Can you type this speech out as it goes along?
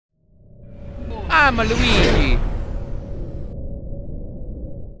I'm a Luigi.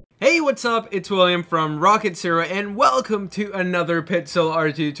 Hey, what's up? It's William from Rocket Zero, and welcome to another pixel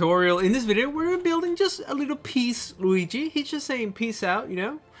art tutorial. In this video, we're building just a little piece Luigi. He's just saying peace out, you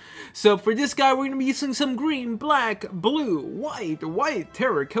know? So for this guy, we're going to be using some green, black, blue, white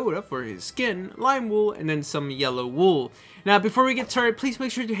terracotta for his skin, lime wool, and then some yellow wool. Now, before we get started, please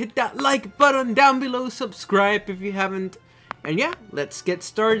make sure to hit that like button down below, subscribe if you haven't. And yeah, let's get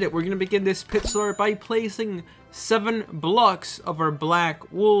started. We're going to begin this pixel art by placing 7 blocks of our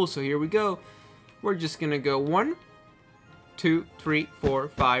black wool. So here we go. We're just going to go 1, 2, 3, 4,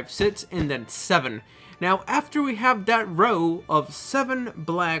 5, 6, and then 7. Now, after we have that row of 7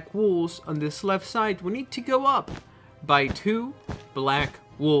 black wools on this left side, we need to go up by 2 black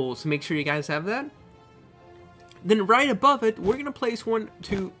wools. Make sure you guys have that. Then right above it, we're going to place 1,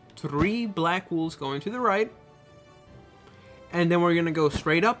 2, 3 black wools going to the right. And then we're going to go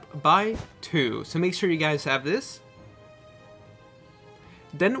straight up by 2. So make sure you guys have this.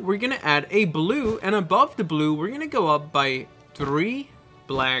 Then we're going to add a blue, and above the blue, we're going to go up by 3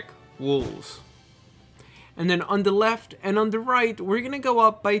 black wools. And then on the left and on the right, we're going to go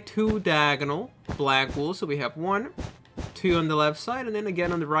up by 2 diagonal black wools. So we have 1, 2 on the left side, and then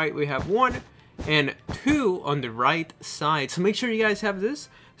again on the right, we have 1 and 2 on the right side. So make sure you guys have this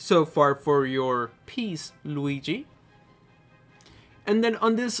so far for your piece, Luigi. And then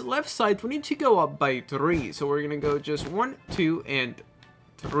on this left side, we need to go up by 3. So we're going to go just 1, 2, and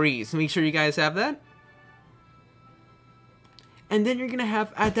 3. So make sure you guys have that. And then you're going to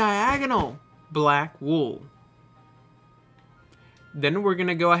have a diagonal black wool. Then we're going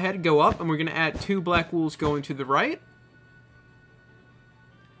to go ahead, go up, and we're going to add 2 black wools going to the right.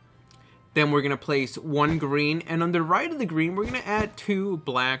 Then we're going to place 1 green, and on the right of the green, we're going to add 2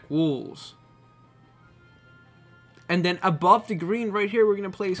 black wools. And then above the green right here, we're going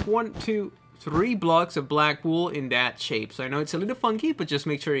to place 1, 2, 3 blocks of black wool in that shape. So I know it's a little funky, but just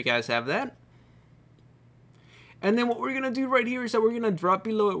make sure you guys have that. And then what we're going to do right here is that we're going to drop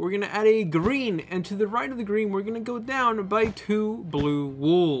below it. We're going to add a green, and to the right of the green, we're going to go down by 2 blue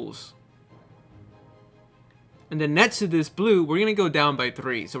wools. And then next to this blue, we're going to go down by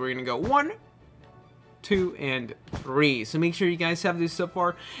 3. So we're going to go 1, 2, and 3. So make sure you guys have this so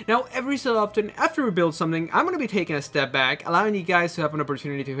far. Now, every so often, after we build something, I'm going to be taking a step back, allowing you guys to have an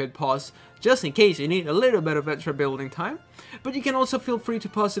opportunity to hit pause, just in case you need a little bit of extra building time. But you can also feel free to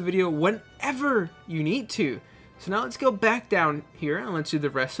pause the video whenever you need to. So now let's go back down here, and let's do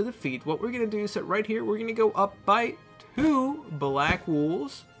the rest of the feet. What we're going to do is that right here, we're going to go up by 2 black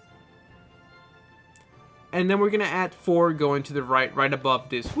wools. And then we're going to add 4 going to the right, right above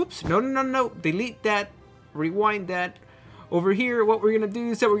this. Whoops, no, delete that, rewind that. Over here, what we're going to do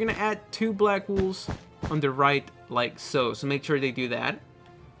is that we're going to add 2 black wools on the right, like so. So make sure they do that.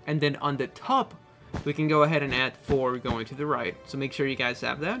 And then on the top, we can go ahead and add 4 going to the right. So make sure you guys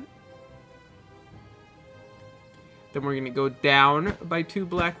have that. Then we're going to go down by 2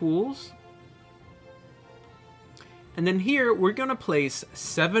 black wools. And then here, we're going to place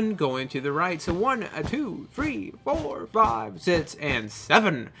 7 going to the right. So 1, 2, 3, 4, 5, 6, and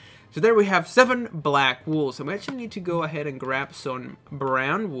 7. So there we have 7 black wool. So we actually need to go ahead and grab some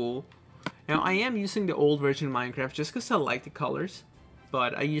brown wool. Now, I am using the old version of Minecraft just because I like the colors.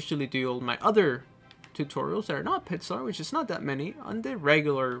 But I usually do all my other tutorials that are not pixel art, which is not that many, on the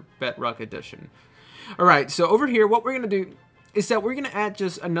regular Bedrock edition. Alright, so over here, what we're going to do is that we're going to add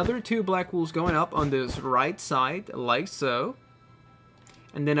just another 2 black wools going up on this right side, like so.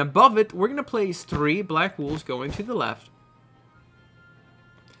 And then above it, we're going to place 3 black wools going to the left.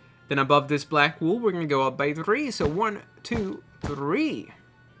 Then above this black wool, we're going to go up by 3, so 1, 2, 3.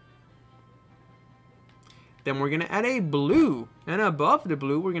 Then we're going to add a blue, and above the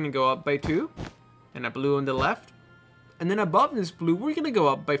blue, we're going to go up by 2, and a blue on the left. And then above this blue, we're going to go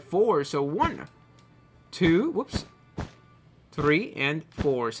up by 4, so 1, 2, whoops, 3, and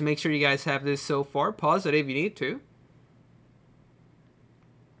 4. So make sure you guys have this so far. Pause it if you need to.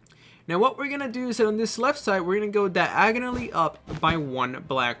 Now what we're going to do is that on this left side, we're going to go diagonally up by 1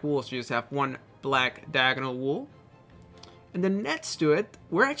 black wool. So you just have 1 black diagonal wool. And then next to it,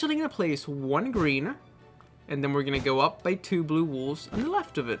 we're actually going to place 1 green. And then we're going to go up by 2 blue wools on the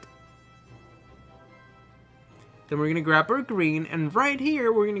left of it. Then we're going to grab our green. And right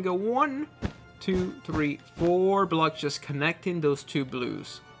here, we're going to go 1, 2, 3, 4 blocks, just connecting those 2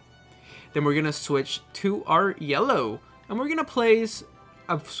 blues. Then we're going to switch to our yellow, and we're going to place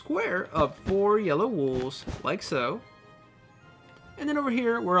a square of 4 yellow wools, like so. And then over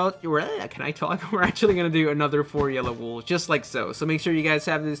here, we're actually going to do another 4 yellow wools, just like so. So make sure you guys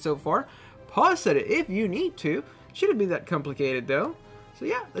have this so far. Pause it if you need to. Shouldn't be that complicated though. So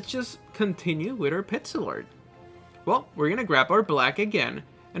yeah, let's just continue with our pixel art. Well, we're going to grab our black again.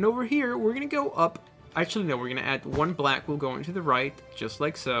 And over here, we're going to go up. Actually, no, we're going to add one black wool going to the right, just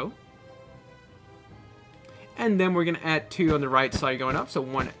like so. And then we're going to add 2 on the right side going up, so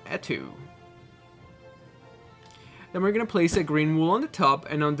 1 and 2. Then we're going to place a green wool on the top,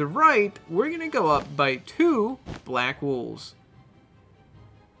 and on the right, we're going to go up by 2 black wools.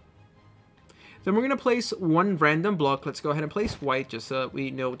 Then we're going to place 1 random block. Let's go ahead and place white, just so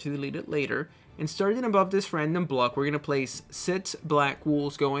we know to delete it later. And starting above this random block, we're going to place 6 black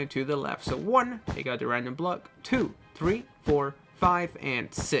wools going to the left. So 1, take out the random block, 2, 3, 4, 5,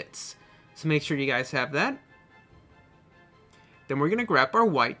 and 6. So make sure you guys have that. Then we're going to grab our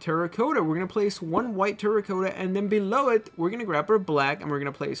white terracotta. We're going to place 1 white terracotta, and then below it, we're going to grab our black, and we're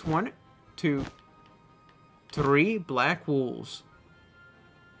going to place 1, 2, 3 black wools.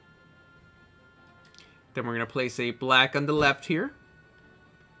 Then we're going to place a black on the left here.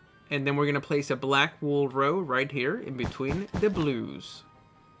 And then we're going to place a black wool row right here in between the blues.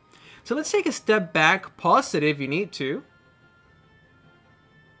 So let's take a step back, pause it if you need to.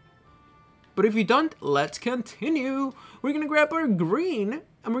 But if you don't, let's continue. We're going to grab our green,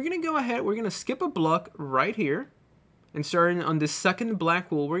 and we're going to go ahead, we're going to skip a block right here. And starting on this second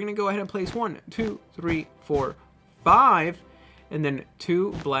black wool, we're going to go ahead and place 1, 2, 3, 4, 5, and then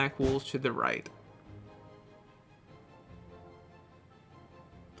 2 black wools to the right.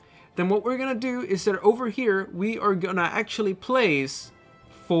 Then what we're going to do is that over here, we are going to actually place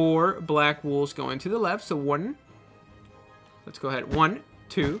 4 black wools going to the left. So 1, let's go ahead, 1,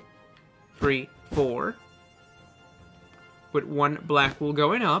 2, 3, 4. With 1 black wool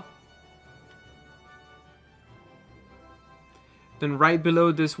going up. Then right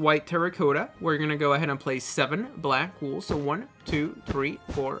below this white terracotta, we're going to go ahead and place 7 black wools. So 1, 2, 3,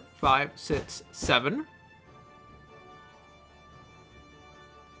 4, 5, 6, 7.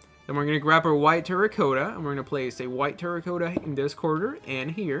 Then we're going to grab our white terracotta, and we're going to place a white terracotta in this corner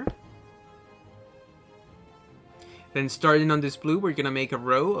and here. Then starting on this blue, we're going to make a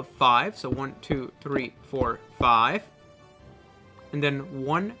row of 5. So 1, 2, 3, 4, 5. And then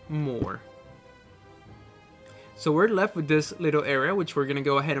 1 more. So we're left with this little area, which we're going to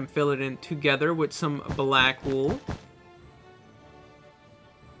go ahead and fill it in together with some black wool.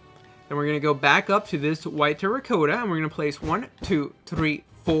 Then we're going to go back up to this white terracotta, and we're going to place 1, 2, 3,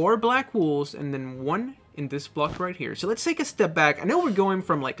 4 black wools, and then 1 in this block right here. So let's take a step back. I know we're going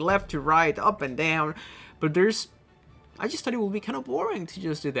from like left to right, up and down, but I just thought it would be kind of boring to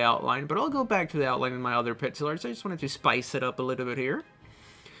just do the outline, but I'll go back to the outline in my other pixel arts. I just wanted to spice it up a little bit here.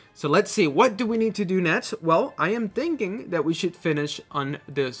 So let's see, what do we need to do next? Well, I am thinking that we should finish on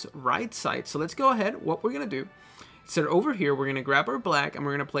this right side. So let's go ahead. What we're going to do is that over here, we're going to grab our black, and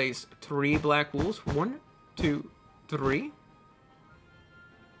we're going to place 3 black wools. 1, 2, 3.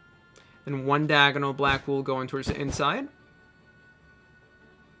 Then 1 diagonal black wool going towards the inside.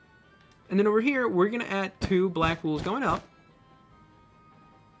 And then over here, we're going to add 2 black wools going up.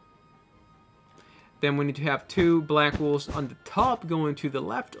 Then we need to have 2 black wools on the top going to the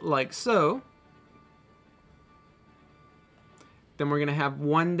left, like so. Then we're going to have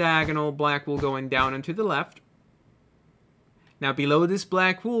 1 diagonal black wool going down and to the left. Now below this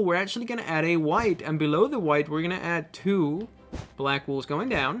black wool, we're actually going to add a white. And below the white, we're going to add 2 black wools going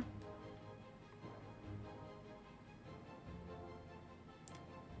down.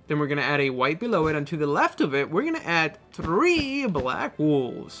 Then we're going to add a white below it, and to the left of it, we're going to add 3 black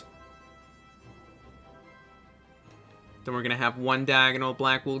wools. Then we're going to have 1 diagonal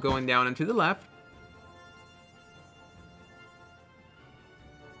black wool going down and to the left.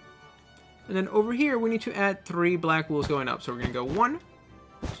 And then over here, we need to add 3 black wools going up. So we're going to go 1,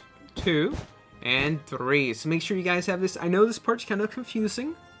 2, and 3. So make sure you guys have this. I know this part's kind of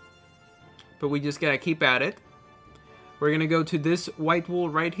confusing, but we just got to keep at it. We're going to go to this white wool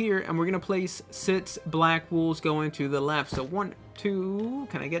right here, and we're going to place 6 black wools going to the left. So 1, 2,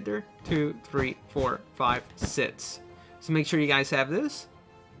 can I get there? 2, 3, 4, 5, 6. So make sure you guys have this.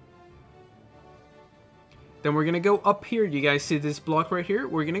 Then we're going to go up here. Do you guys see this block right here?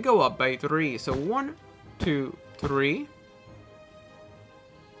 We're going to go up by 3. So 1, 2, 3.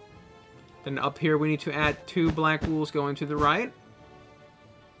 Then up here we need to add 2 black wools going to the right.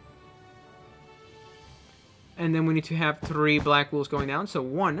 And then we need to have 3 black wools going down. So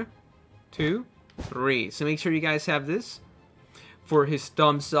 1, 2, 3. So make sure you guys have this for his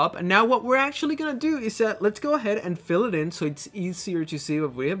thumbs up. And now what we're actually going to do is that let's go ahead and fill it in so it's easier to see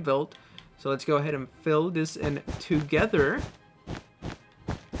what we have built. So let's go ahead and fill this in together.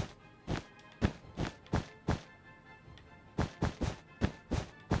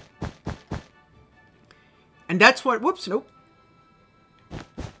 And that's what, whoops, nope.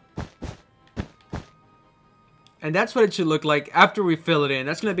 And that's what it should look like after we fill it in.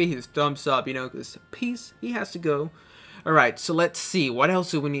 That's going to be his thumbs up, you know, this piece, he has to go. Alright, so let's see. What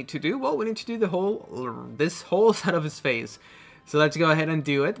else do we need to do? Well, we need to do this whole side of his face. So let's go ahead and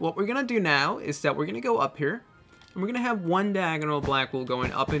do it. What we're going to do now is that we're going to go up here. And we're going to have one diagonal black wool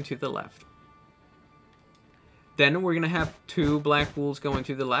going up and to the left. Then we're going to have 2 black wools going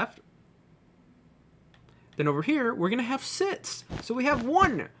to the left. Then over here, we're going to have sits. So we have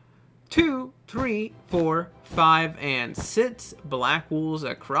 1, 2, 3, 4, 5, and 6 black wools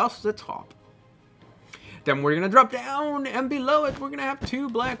across the top. Then we're going to drop down, and below it, we're going to have 2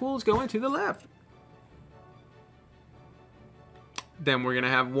 black wools going to the left. Then we're going to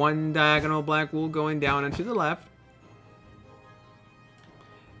have 1 diagonal black wool going down and to the left.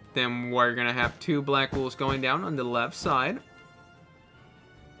 Then we're going to have 2 black wools going down on the left side.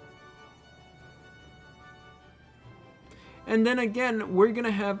 And then again, we're going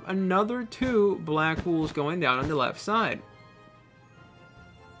to have another 2 black wools going down on the left side.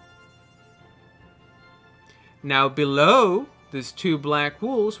 Now below these 2 black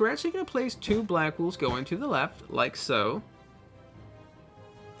wools, we're actually going to place 2 black wools going to the left, like so.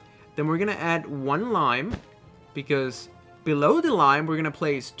 Then we're going to add 1 lime, because below the lime, we're going to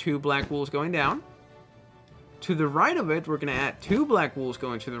place 2 black wools going down. To the right of it, we're going to add 2 black wools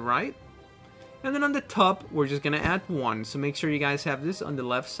going to the right. And then on the top, we're just going to add 1. So make sure you guys have this on the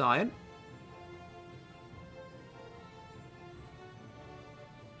left side.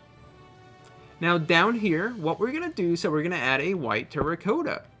 Now down here, what we're going to do is that we're going to add a white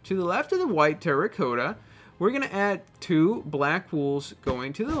terracotta. To the left of the white terracotta, we're going to add 2 black wools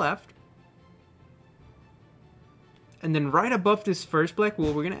going to the left. And then right above this first black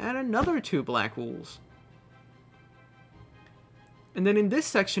wool, we're going to add another 2 black wools. And then in this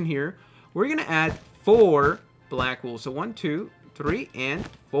section here, we're going to add 4 black wools. So 1, 2, 3, and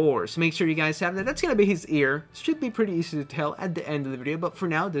 4. So make sure you guys have that. That's going to be his ear. Should be pretty easy to tell at the end of the video. But for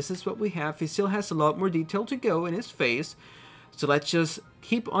now, this is what we have. He still has a lot more detail to go in his face. So let's just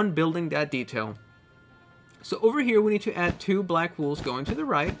keep on building that detail. So over here, we need to add 2 black wools going to the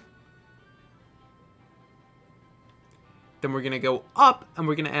right. Then we're going to go up and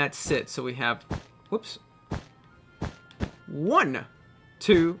we're going to add sits. So we have, whoops, 1,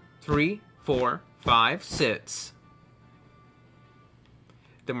 2, 3, 4, 5, 6.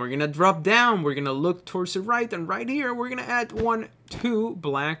 Then we're going to drop down. We're going to look towards the right. And right here, we're going to add 1, 2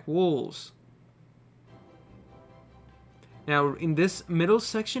 black wools. Now, in this middle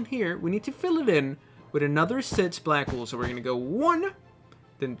section here, we need to fill it in with another 6 black wools. So we're going to go 1,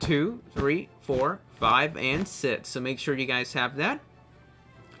 then 2, 3, 4, 5, and 6. So make sure you guys have that.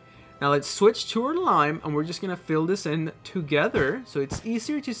 Now let's switch to our lime, and we're just going to fill this in together so it's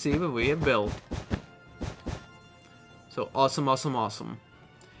easier to see what we have built. So awesome, awesome, awesome.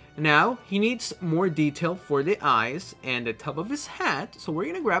 Now he needs more detail for the eyes and the top of his hat, so we're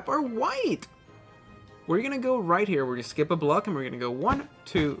going to grab our white. We're going to go right here. We're going to skip a block, and we're going to go 1,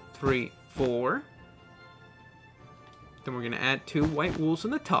 2, 3, 4. Then we're going to add 2 white wools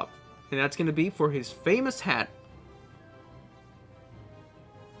on the top, and that's going to be for his famous hat.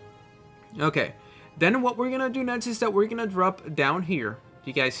 Okay, then what we're going to do next is that we're going to drop down here.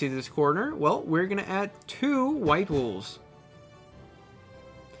 Do you guys see this corner? Well, we're going to add 2 white wools.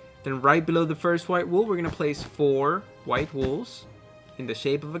 Then right below the first white wool, we're going to place 4 white wools in the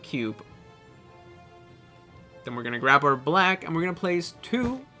shape of a cube. Then we're going to grab our black, and we're going to place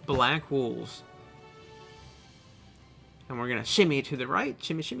 2 black wools. And we're going to shimmy to the right,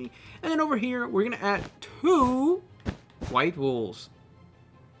 shimmy, shimmy. And then over here, we're going to add 2 white wools.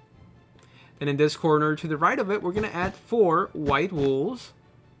 And in this corner to the right of it, we're going to add 4 white wools.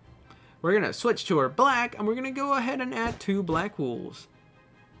 We're going to switch to our black, and we're going to go ahead and add 2 black wools.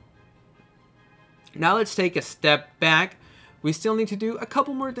 Now let's take a step back. We still need to do a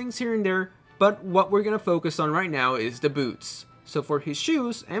couple more things here and there, but what we're going to focus on right now is the boots. So for his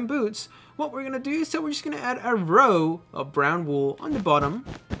shoes and boots, what we're going to do is that we're just going to add a row of brown wool on the bottom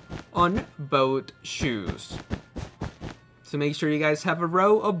on both shoes. So make sure you guys have a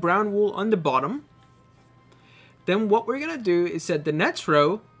row of brown wool on the bottom. Then what we're going to do is that the next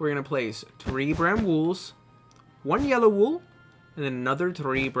row, we're going to place 3 brown wools, 1 yellow wool, and then another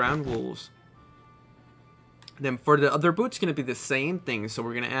 3 brown wools. Then for the other boot, it's going to be the same thing. So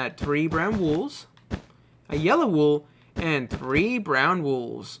we're going to add 3 brown wools, a yellow wool, and 3 brown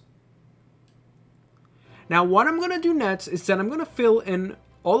wools. Now what I'm going to do next is that I'm going to fill in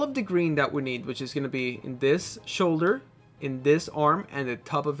all of the green that we need, which is going to be in this shoulder, in this arm, and the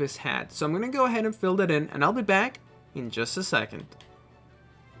top of his hat. So I'm going to go ahead and fill that in, and I'll be back in just a second.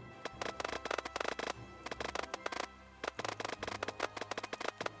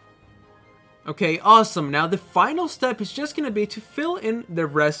 Okay, awesome. Now the final step is just going to be to fill in the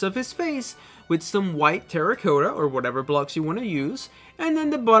rest of his face with some white terracotta or whatever blocks you want to use. And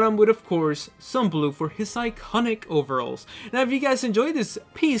then the bottom with, of course, some blue for his iconic overalls. Now, if you guys enjoyed this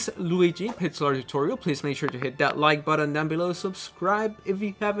piece, Luigi pixel art tutorial, please make sure to hit that like button down below. Subscribe if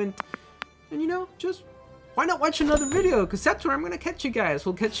you haven't. And, you know, just why not watch another video? Because that's where I'm going to catch you guys.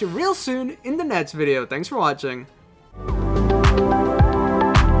 We'll catch you real soon in the next video. Thanks for watching.